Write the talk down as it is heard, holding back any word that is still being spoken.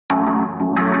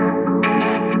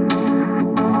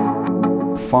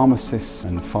Pharmacists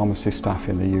and pharmacy staff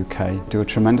in the UK do a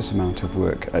tremendous amount of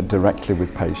work directly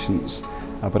with patients,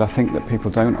 but I think that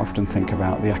people don't often think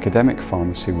about the academic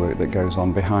pharmacy work that goes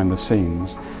on behind the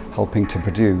scenes, helping to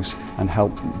produce and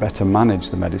help better manage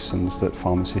the medicines that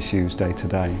pharmacists use day to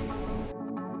day.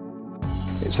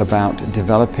 It's about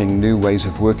developing new ways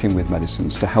of working with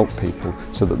medicines to help people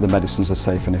so that the medicines are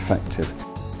safe and effective.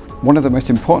 One of the most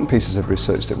important pieces of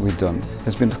research that we've done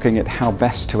has been looking at how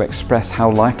best to express how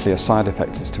likely a side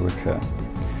effect is to occur.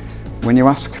 When you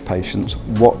ask patients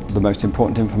what the most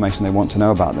important information they want to know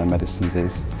about their medicines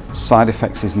is, side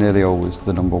effects is nearly always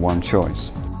the #1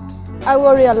 choice. I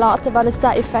worry a lot about the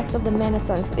side effects of the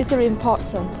medicines. It's really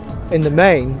important. In the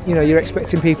main, you're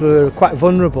expecting people who are quite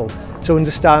vulnerable to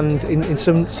understand in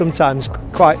sometimes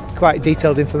quite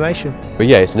detailed information. But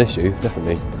yeah, it's an issue,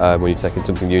 definitely. When you're taking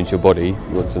something new into your body,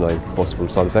 you want to know possible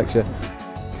side effects, yeah.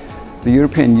 The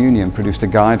European Union produced a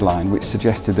guideline which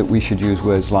suggested that we should use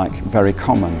words like very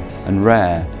common and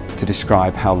rare to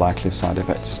describe how likely a side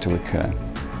effect is to occur.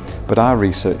 But our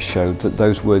research showed that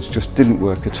those words just didn't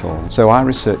work at all. So our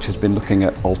research has been looking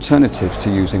at alternatives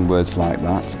to using words like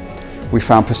that. We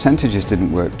found percentages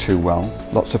didn't work too well.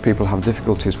 Lots of people have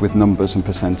difficulties with numbers and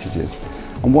percentages.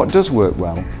 And what does work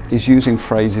well is using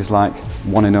phrases like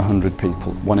 1 in 100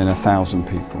 people, 1 in 1,000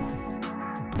 people.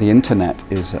 The internet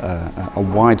is a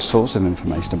wide source of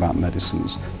information about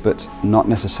medicines, but not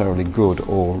necessarily good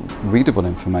or readable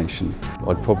information.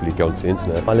 I'd probably go onto the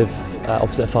internet. I live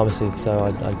opposite a pharmacy,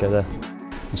 so I'd go there.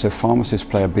 And so pharmacists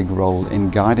play a big role in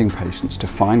guiding patients to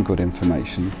find good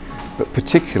information, but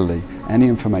particularly any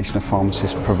information a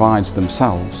pharmacist provides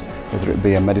themselves, whether it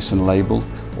be a medicine label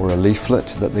or a leaflet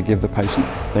that they give the patient,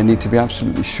 they need to be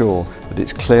absolutely sure that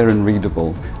it's clear and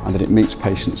readable and that it meets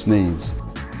patients' needs.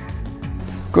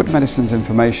 Good medicines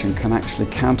information can actually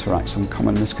counteract some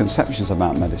common misconceptions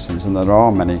about medicines, and there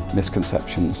are many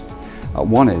misconceptions.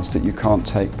 One is that you can't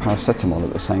take paracetamol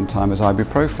at the same time as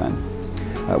ibuprofen.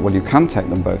 Well, you can take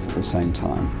them both at the same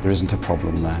time. There isn't a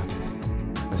problem there.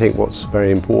 I think what's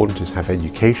very important is have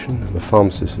education, and the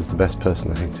pharmacist is the best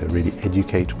person, I think, to really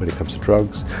educate when it comes to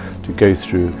drugs, to go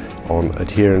through on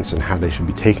adherence and how they should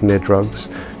be taking their drugs,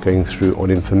 going through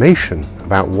on information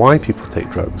about why people take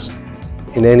drugs.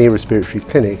 In any respiratory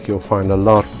clinic, you'll find a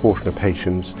large proportion of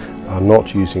patients are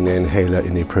not using their inhaler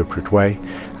in the appropriate way,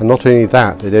 and not only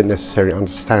that, they don't necessarily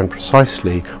understand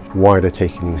precisely why they're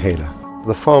taking an inhaler.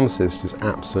 The pharmacist is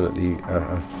absolutely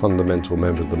a fundamental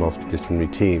member of the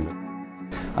multidisciplinary team.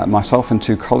 Myself and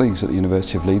 2 colleagues at the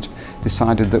University of Leeds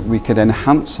decided that we could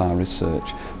enhance our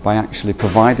research by actually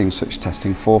providing such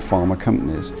testing for pharma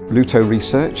companies. LUTO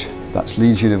Research, that's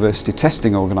Leeds University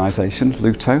Testing Organisation,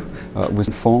 LUTO, was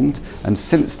formed, and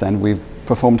since then we've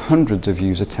performed hundreds of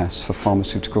user tests for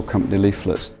pharmaceutical company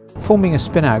leaflets. Forming a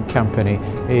spin-out company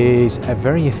is a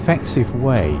very effective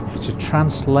way to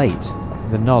translate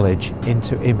the knowledge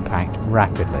into impact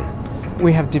rapidly.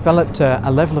 We have developed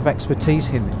a level of expertise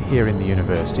here in the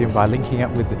university, and by linking up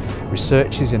with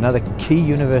researchers in other key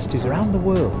universities around the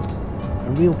world,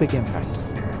 a real big impact.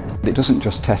 It doesn't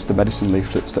just test the medicine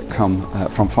leaflets that come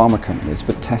from pharma companies,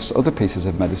 but tests other pieces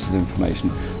of medicine information,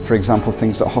 for example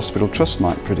things that hospital trusts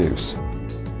might produce.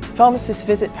 Pharmacists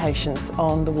visit patients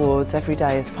on the wards every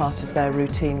day as part of their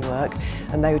routine work,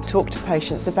 and they would talk to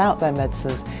patients about their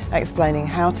medicines, explaining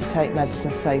how to take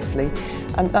medicines safely,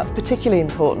 and that's particularly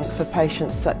important for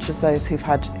patients such as those who've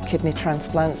had kidney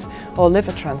transplants or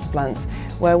liver transplants,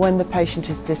 where when the patient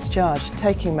is discharged,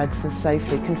 taking medicines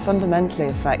safely can fundamentally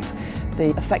affect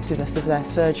the effectiveness of their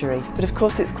surgery. But of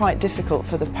course it's quite difficult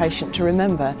for the patient to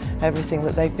remember everything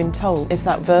that they've been told. If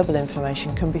that verbal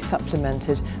information can be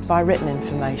supplemented by written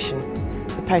information,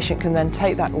 the patient can then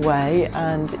take that away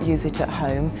and use it at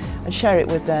home and share it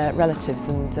with their relatives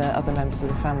and other members of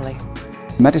the family.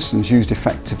 Medicines used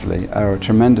effectively are a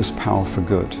tremendous power for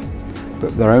good,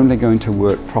 but they're only going to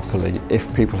work properly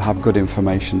if people have good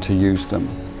information to use them.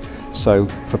 So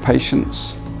for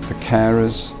patients, for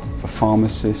carers, for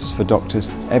pharmacists, for doctors,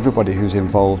 everybody who's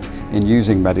involved in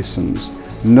using medicines,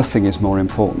 nothing is more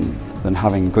important than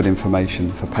having good information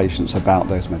for patients about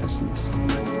those medicines.